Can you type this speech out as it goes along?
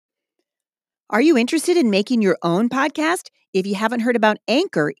Are you interested in making your own podcast? If you haven't heard about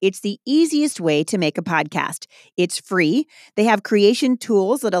Anchor, it's the easiest way to make a podcast. It's free. They have creation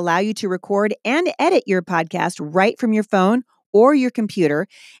tools that allow you to record and edit your podcast right from your phone or your computer.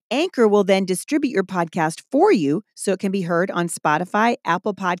 Anchor will then distribute your podcast for you so it can be heard on Spotify,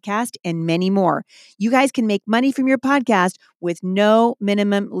 Apple Podcast, and many more. You guys can make money from your podcast with no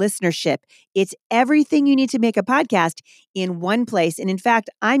minimum listenership. It's everything you need to make a podcast in one place. And in fact,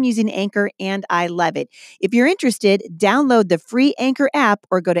 I'm using Anchor and I love it. If you're interested, download the free Anchor app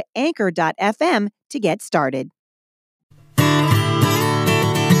or go to anchor.fm to get started.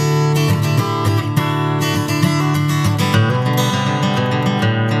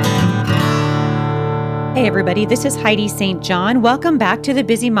 Hey, everybody, this is Heidi St. John. Welcome back to the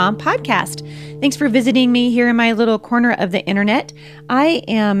Busy Mom Podcast. Thanks for visiting me here in my little corner of the internet. I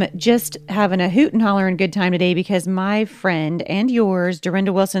am just having a hoot and holler and good time today because my friend and yours,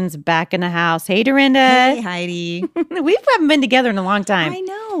 Dorinda Wilson's back in the house. Hey, Dorinda. Hey, Heidi. We haven't been together in a long time. I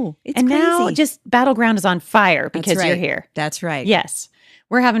know. It's and crazy. Now just Battleground is on fire because you're here. That's right. Yes.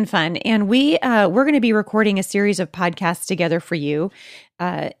 We're having fun. And we're going to be recording a series of podcasts together for you.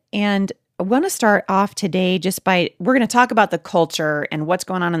 And I want to start off today we're going to talk about the culture and what's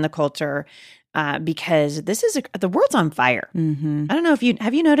going on in the culture because the world's on fire. Mm-hmm. I don't know if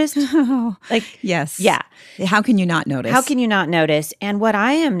have you noticed? Yes. Yeah. How can you not notice? How can you not notice? And what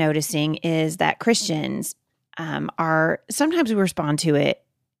I am noticing is that Christians sometimes we respond to it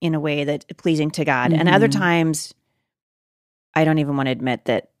in a way that's pleasing to God. Mm-hmm. And other times I don't even want to admit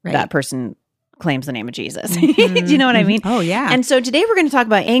that that person claims the name of Jesus. Mm-hmm. Do you know what I mean? Oh, yeah. And so today we're going to talk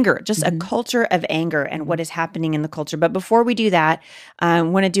about anger, just a culture of anger and what is happening in the culture. But before we do that, I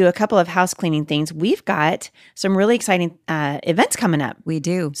want to do a couple of house cleaning things. We've got some really exciting events coming up. We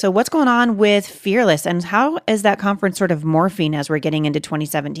do. So what's going on with Fearless and how is that conference sort of morphing as we're getting into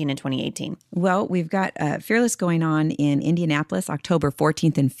 2017 and 2018? Well, we've got Fearless going on in Indianapolis, October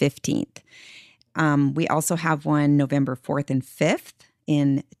 14th and 15th. We also have one November 4th and 5th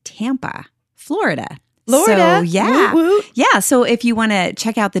in Tampa, Florida. So, yeah. Woo, woo. Yeah. So if you want to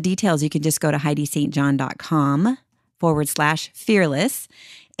check out the details, you can just go to HeidiSt.John.com/fearless.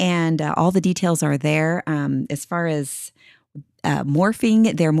 And all the details are there. As far as they're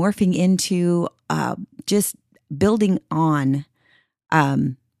morphing into just building on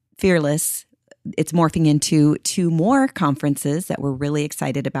Fearless. It's morphing into 2 more conferences that we're really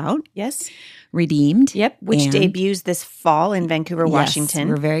excited about. Yes. Redeemed. Yep. Which debuts this fall in Vancouver, Washington.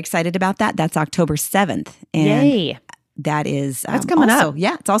 We're very excited about that. That's October 7th. And yay. That is that's coming up.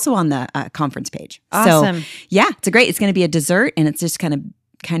 Yeah. It's also on the conference page. Awesome. So, yeah, it's going to be a dessert and it's just kind of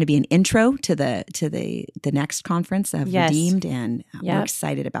be an intro to the next conference of Redeemed, and we're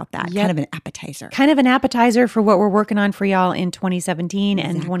excited about that. Kind of an appetizer. Kind of an appetizer for what we're working on for y'all in 2017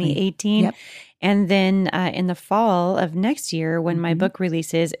 and 2018. Yep. And then in the fall of next year, when my book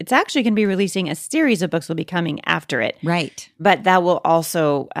releases, it's actually going to be releasing a series of books will be coming after it. Right. But that will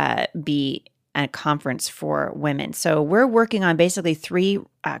also be a conference for women. So we're working on basically 3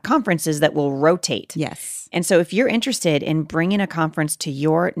 conferences that will rotate. Yes. And so if you're interested in bringing a conference to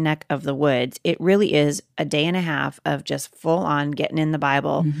your neck of the woods, it really is a day and a half of just full on getting in the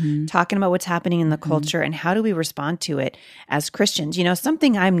Bible, talking about what's happening in the culture and how do we respond to it as Christians. You know,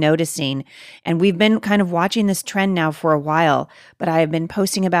 something I'm noticing, and we've been kind of watching this trend now for a while, but I've been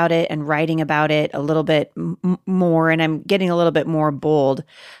posting about it and writing about it a little bit more, and I'm getting a little bit more bold.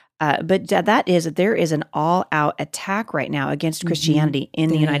 But there is an all-out attack right now against Christianity in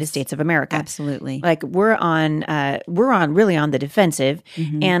the United States of America. Absolutely. Like we're on really on the defensive,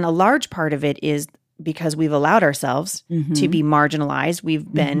 and a large part of it is because we've allowed ourselves to be marginalized. We've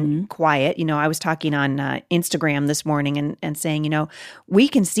been quiet. You know, I was talking on Instagram this morning and saying, you know, we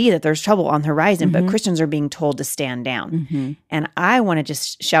can see that there's trouble on the horizon, but Christians are being told to stand down. And I want to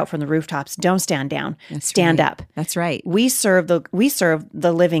just shout from the rooftops, don't stand down, stand up. That's right. We serve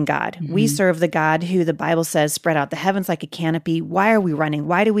the living God. We serve the God who the Bible says spread out the heavens like a canopy. Why are we running?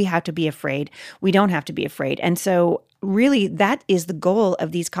 Why do we have to be afraid? We don't have to be afraid. And so really, that is the goal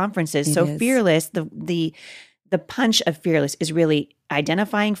of these conferences. It so is. Fearless, the punch of Fearless is really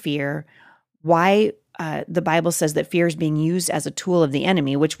identifying fear, why the Bible says that fear is being used as a tool of the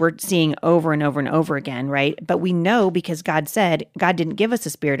enemy, which we're seeing over and over and over again, right? But we know because God said God didn't give us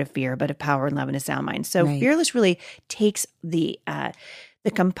a spirit of fear, but of power and love and a sound mind. So Fearless really takes the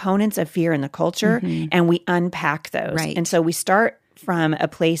components of fear in the culture and we unpack those. Right. And so we start from a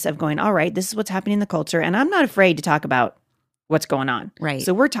place of going, all right, this is what's happening in the culture. And I'm not afraid to talk about what's going on. Right.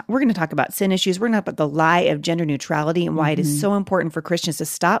 So we're going to talk about sin issues. We're going to talk about the lie of gender neutrality and why it is so important for Christians to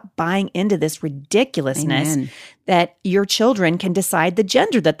stop buying into this ridiculousness that your children can decide the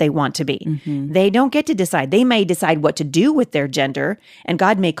gender that they want to be. They don't get to decide. They may decide what to do with their gender, and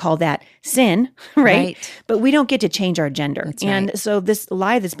God may call that sin, right? But we don't get to change our gender. That's and right. so this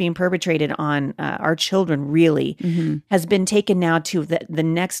lie that's being perpetrated on our children really has been taken now to the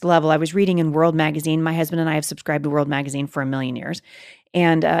next level. I was reading in World Magazine. My husband and I have subscribed to World Magazine for 1 million years.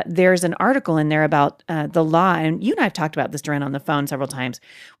 And there's an article in there about the law. And you and I have talked about this, Duran, on the phone several times.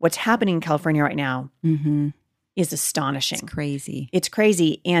 What's happening in California right now is astonishing. It's crazy. It's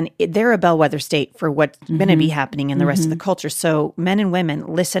crazy. And they're a bellwether state for what's going to be happening in the rest of the culture. So men and women,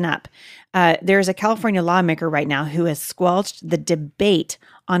 listen up. There's a California lawmaker right now who has squelched the debate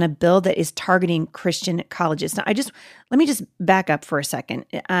on a bill that is targeting Christian colleges. Now, let me just back up for a second.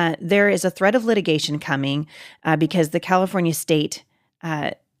 There is a threat of litigation coming because the California state,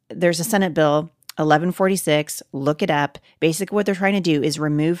 there's a Senate bill, 1146, look it up. Basically, what they're trying to do is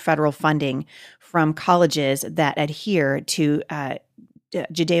remove federal funding from colleges that adhere to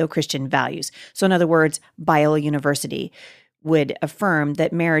Judeo-Christian values. So in other words, Biola University would affirm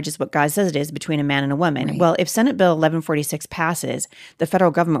that marriage is what God says it is between a man and a woman. Right. Well, if Senate Bill 1146 passes, the federal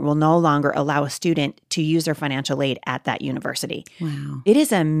government will no longer allow a student to use their financial aid at that university. Wow. It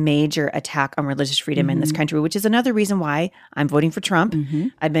is a major attack on religious freedom in this country, which is another reason why I'm voting for Trump.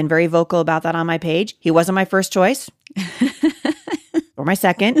 I've been very vocal about that on my page. He wasn't my first choice or my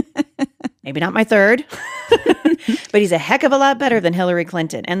second, maybe not my third. But he's a heck of a lot better than Hillary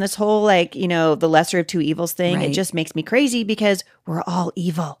Clinton. And this whole the lesser of two evils thing, Right. it just makes me crazy because we're all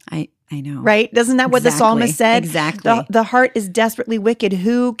evil. I know. Right? Doesn't that what the psalmist said? Exactly. The heart is desperately wicked.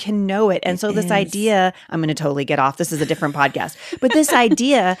 Who can know it? And so this is. idea, I'm going to totally get off. This is a different podcast. But this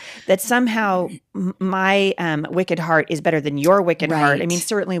idea that somehow my wicked heart is better than your wicked heart. I Right. mean,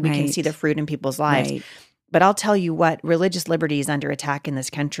 certainly we can Right. see the fruit in people's lives. Right. But I'll tell you what, religious liberty is under attack in this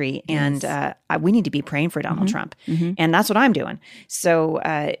country, and we need to be praying for Donald Trump, and that's what I'm doing. So,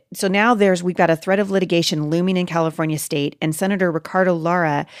 now we've got a threat of litigation looming in California state, and Senator Ricardo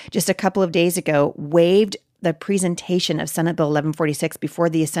Lara just a couple of days ago waived the presentation of Senate Bill 1146 before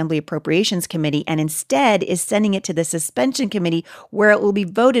the Assembly Appropriations Committee, and instead is sending it to the Suspension Committee, where it will be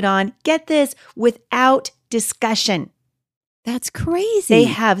voted on. Get this, without discussion. That's crazy. They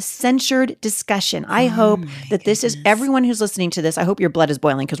have censured discussion. I hope that this is everyone who's listening to this. I hope your blood is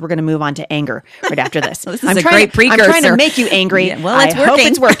boiling because we're going to move on to anger right after this. This is a great precursor. I'm trying to make you angry. Yeah, well, it's I hope working.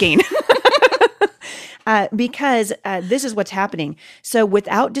 it's working. Because this is what's happening. So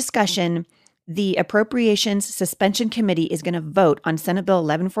without discussion, the Appropriations Suspension Committee is going to vote on Senate Bill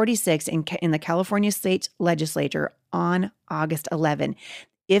 1146 in the California State Legislature on August 11.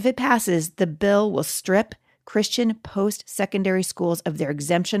 If it passes, the bill will strip Christian post-secondary schools of their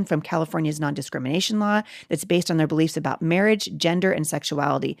exemption from California's non-discrimination law that's based on their beliefs about marriage, gender, and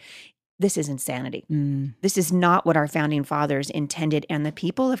sexuality. This is insanity. This is not what our founding fathers intended, and the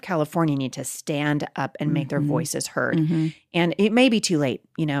people of California need to stand up and make their voices heard. And it may be too late.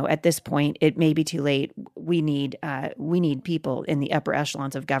 At this point, it may be too late. We need people in the upper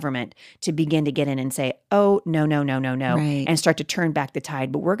echelons of government to begin to get in and say, "Oh, no, no, no, no, no," Right. and start to turn back the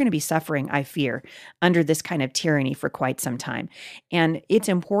tide. But we're going to be suffering, I fear, under this kind of tyranny for quite some time. And it's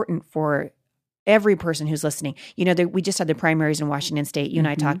important for every person who's listening. We just had the primaries in Washington State. You and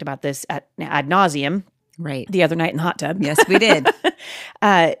I talked about this ad nauseum Right. the other night in the hot tub. Yes, we did.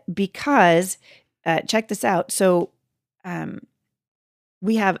 Because check this out. So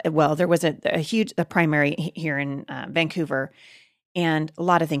we have, there was a huge primary here in Vancouver, and a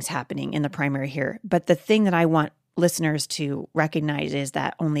lot of things happening in the primary here. But the thing that I want listeners to recognize is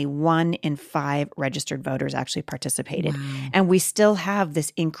that only 1 in 5 registered voters actually participated. Wow. And we still have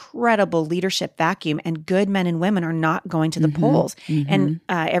this incredible leadership vacuum, and good men and women are not going to the polls. And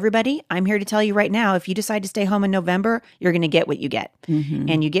everybody, I'm here to tell you right now, if you decide to stay home in November, you're going to get what you get.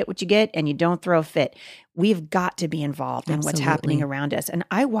 And you get what you get, and you don't throw a fit. We've got to be involved in what's happening around us. And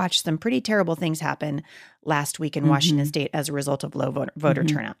I watched some pretty terrible things happen last week in Washington State as a result of low voter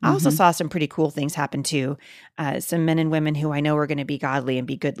turnout. I also saw some pretty cool things happen too. Some men and women who I know are going to be godly and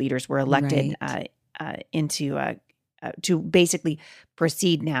be good leaders were elected to basically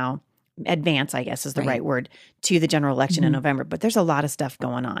proceed now, advance, I guess is the right word, to the general election in November. But there's a lot of stuff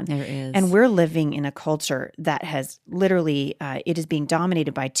going on. There is. And we're living in a culture that has literally, it is being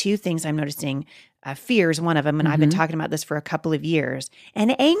dominated by two things I'm noticing. Fear is one of them, and I've been talking about this for a couple of years.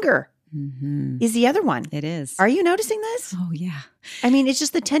 And anger is the other one. It is. Are you noticing this? Oh, yeah. I mean, it's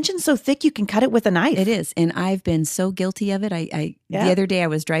just the tension's so thick you can cut it with a knife. It is. And I've been so guilty of it. The other day I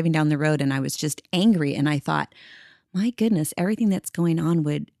was driving down the road and I was just angry, and I thought, my goodness, everything that's going on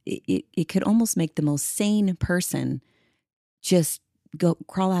it could almost make the most sane person just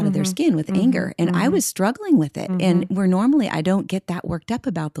crawl out of their skin with anger. And I was struggling with it. And where normally I don't get that worked up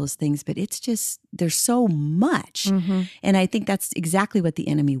about those things, but it's just, there's so much. And I think that's exactly what the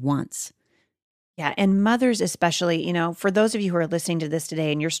enemy wants. Yeah. And mothers, especially, for those of you who are listening to this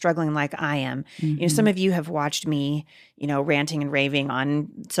today and you're struggling like I am, some of you have watched me, ranting and raving on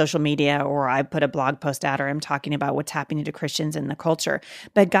social media, or I put a blog post out, or I'm talking about what's happening to Christians in the culture.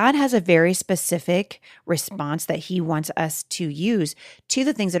 But God has a very specific response that he wants us to use to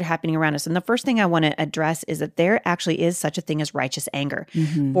the things that are happening around us. And the first thing I want to address is that there actually is such a thing as righteous anger.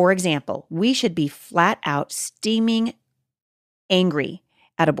 For example, we should be flat out steaming angry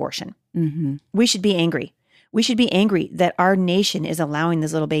at abortion. We should be angry. We should be angry that our nation is allowing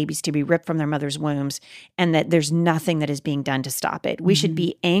these little babies to be ripped from their mother's wombs and that there's nothing that is being done to stop it. We should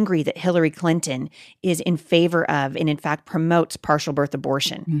be angry that Hillary Clinton is in favor of and in fact promotes partial birth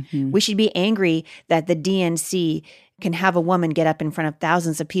abortion. We should be angry that the DNC can have a woman get up in front of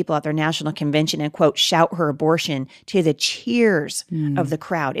thousands of people at their national convention and, quote, shout her abortion to the cheers of the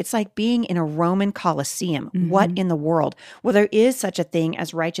crowd. It's like being in a Roman Colosseum. What in the world? Well, there is such a thing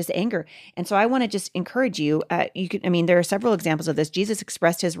as righteous anger. And so I want to just encourage you, there are several examples of this. Jesus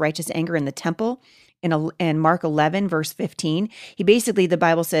expressed his righteous anger in the temple. In Mark 11, verse 15, he basically, the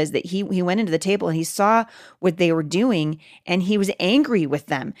Bible says that he went into the table and he saw what they were doing and he was angry with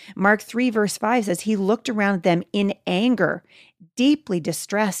them. Mark 3, verse 5 says he looked around them in anger, deeply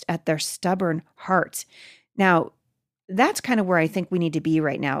distressed at their stubborn hearts. Now, that's kind of where I think we need to be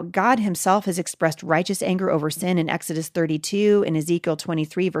right now. God himself has expressed righteous anger over sin in Exodus 32, in Ezekiel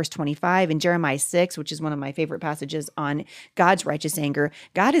 23, verse 25, in Jeremiah 6, which is one of my favorite passages on God's righteous anger.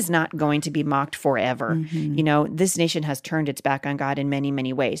 God is not going to be mocked forever. This nation has turned its back on God in many,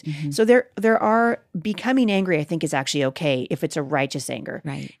 many ways. So there are becoming angry, I think, is actually okay if it's a righteous anger.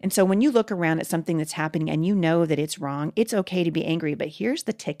 Right. And so when you look around at something that's happening and you know that it's wrong, it's okay to be angry. But here's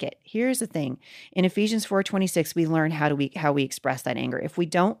the ticket. Here's the thing. In Ephesians 4:26, we learn how we express that anger. If we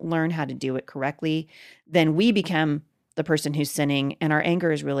don't learn how to do it correctly, then we become the person who's sinning, and our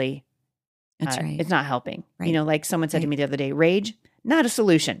anger is really, That's right. It's not helping. Right. Like someone said to me the other day, rage, not a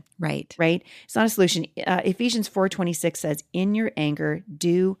solution. Right. Right? It's not a solution. Ephesians 4:26 says, in your anger,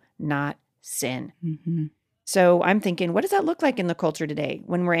 do not sin. So I'm thinking, what does that look like in the culture today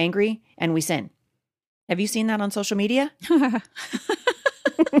when we're angry and we sin? Have you seen that on social media?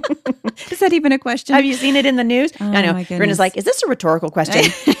 Is that even a question? Have you seen it in the news? Oh, I know. my goodness. Brenda's like, is this a rhetorical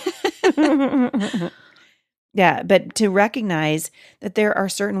question? Yeah, but to recognize that there are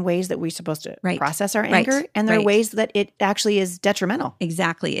certain ways that we're supposed to process our anger, and there are ways that it actually is detrimental.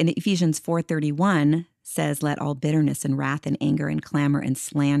 Exactly. And Ephesians 4:31 says, let all bitterness and wrath and anger and clamor and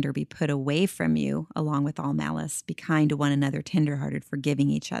slander be put away from you, along with all malice. Be kind to one another, tenderhearted, forgiving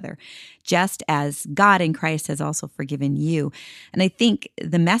each other, just as God in Christ has also forgiven you. And I think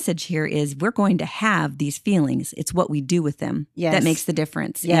the message here is we're going to have these feelings. It's what we do with them that makes the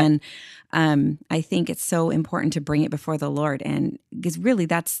difference. Yeah. And I think it's so important to bring it before the Lord, and because really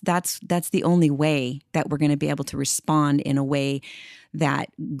that's the only way that we're going to be able to respond in a way that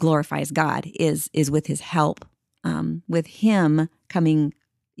glorifies God is with his help, with him coming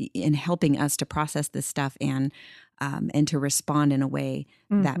and helping us to process this stuff and to respond in a way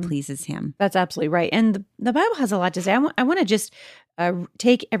that pleases him. That's absolutely right. And the Bible has a lot to say. I want to just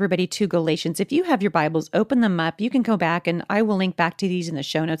take everybody to Galatians. If you have your Bibles, open them up. You can go back, and I will link back to these in the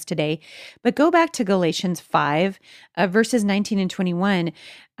show notes today. But go back to Galatians 5, verses 19 and 21.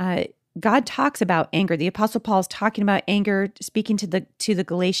 God talks about anger. The Apostle Paul is talking about anger, speaking to the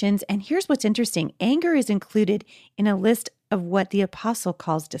Galatians. And here's what's interesting. Anger is included in a list of what the apostle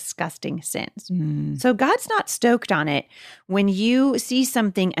calls disgusting sins. So God's not stoked on it when you see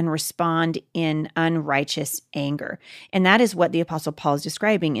something and respond in unrighteous anger. And that is what the apostle Paul is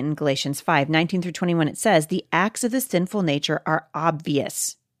describing in Galatians 5, 19 through 21. It says, the acts of the sinful nature are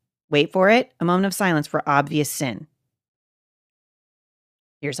obvious. Wait for it. A moment of silence for obvious sin.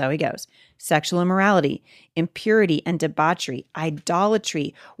 Here's how he goes. Sexual immorality, impurity and debauchery,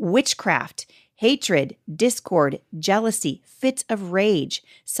 idolatry, witchcraft, hatred, discord, jealousy, fits of rage,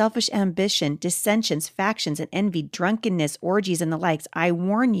 selfish ambition, dissensions, factions, and envy, drunkenness, orgies, and the likes. I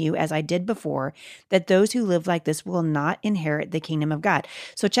warn you, as I did before, that those who live like this will not inherit the kingdom of God.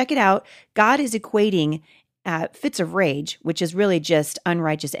 So check it out. God is equating fits of rage, which is really just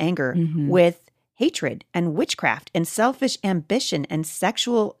unrighteous anger, with hatred and witchcraft and selfish ambition and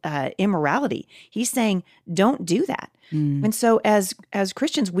sexual immorality. He's saying, don't do that. And so as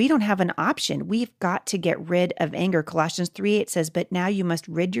Christians, we don't have an option. We've got to get rid of anger. Colossians 3:8 says, but now you must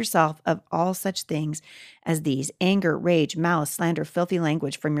rid yourself of all such things as these: anger, rage, malice, slander, filthy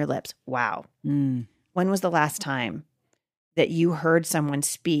language from your lips. Wow. When was the last time that you heard someone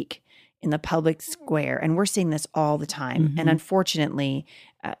speak in the public square? And we're seeing this all the time. And unfortunately,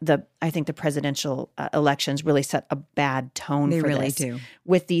 I think the presidential elections really set a bad tone for really this. do.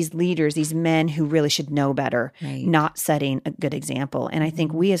 With these leaders, these men who really should know better, Right. not setting a good example. And I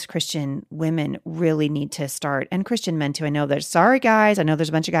think we as Christian women really need to start, and Christian men too. I know there's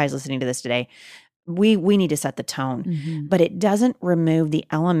a bunch of guys listening to this today. We need to set the tone, but it doesn't remove the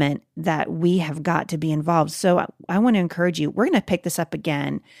element that we have got to be involved. So I want to encourage you. We're going to pick this up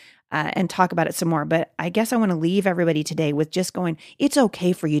again and talk about it some more. But I guess I want to leave everybody today with just going, it's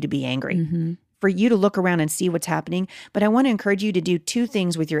okay for you to be angry, for you to look around and see what's happening. But I want to encourage you to do two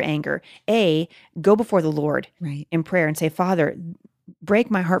things with your anger. A, go before the Lord Right. in prayer and say, Father,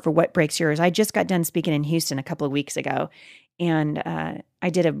 break my heart for what breaks yours. I just got done speaking in Houston a couple of weeks ago, and I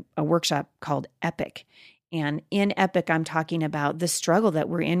did a workshop called Epic. And in Epic, I'm talking about the struggle that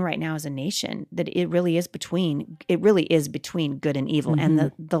we're in right now as a nation, that it really is between good and evil.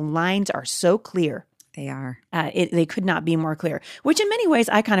 And the lines are so clear. They are. They could not be more clear, which in many ways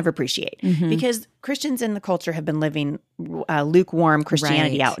I kind of appreciate, because Christians in the culture have been living lukewarm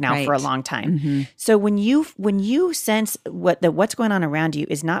Christianity Right, out now right. for a long time. So when you sense what's going on around you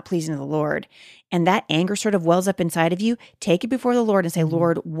is not pleasing to the Lord, and that anger sort of wells up inside of you, take it before the Lord and say,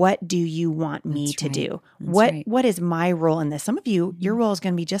 Lord, what do you want me That's to right. do? That's What is my role in this? Some of you, your role is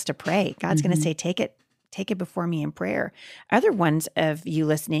going to be just to pray. God's going to say, take it before me in prayer. Other ones of you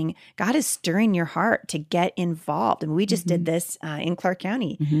listening, God is stirring your heart to get involved. And we just did this in Clark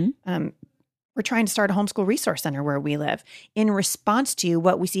County. We're trying to start a homeschool resource center where we live in response to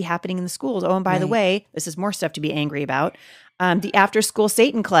what we see happening in the schools. Oh, and by the way, this is more stuff to be angry about. The After School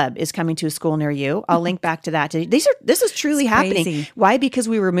Satan Club is coming to a school near you. I'll link back to that. This is truly happening. crazy. Why? Because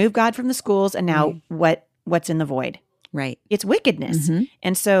we removed God from the schools, and now what's in the void? Right. It's wickedness.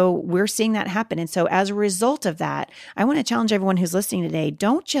 And so we're seeing that happen. And so as a result of that, I want to challenge everyone who's listening today,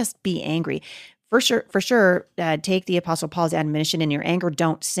 don't just be angry. For sure, take the Apostle Paul's admonition, in your anger,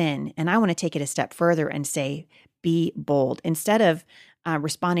 don't sin. And I want to take it a step further and say, be bold. Instead of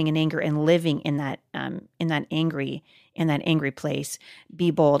responding in anger and living in that angry place,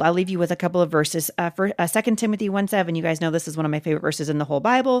 be bold. I'll leave you with a couple of verses. For 2 Timothy 1:7, you guys know this is one of my favorite verses in the whole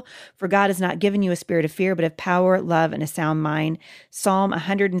Bible. For God has not given you a spirit of fear, but of power, love, and a sound mind. Psalm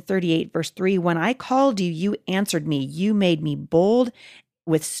 138, verse 3, when I called you, you answered me. You made me bold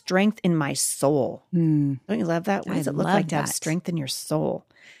with strength in my soul. Don't you love that? What does it look like to have strength in your soul?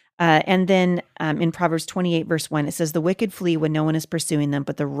 And then in Proverbs 28, verse 1, it says, the wicked flee when no one is pursuing them,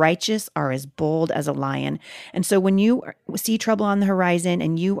 but the righteous are as bold as a lion. And so when you see trouble on the horizon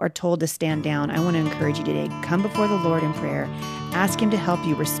and you are told to stand down, I want to encourage you today, come before the Lord in prayer, ask him to help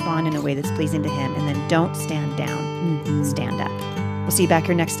you respond in a way that's pleasing to him, and then don't stand down, stand up. We'll see you back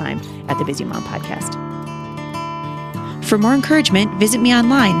here next time at the Busy Mom Podcast. For more encouragement, visit me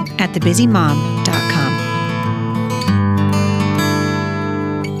online at thebusymom.com.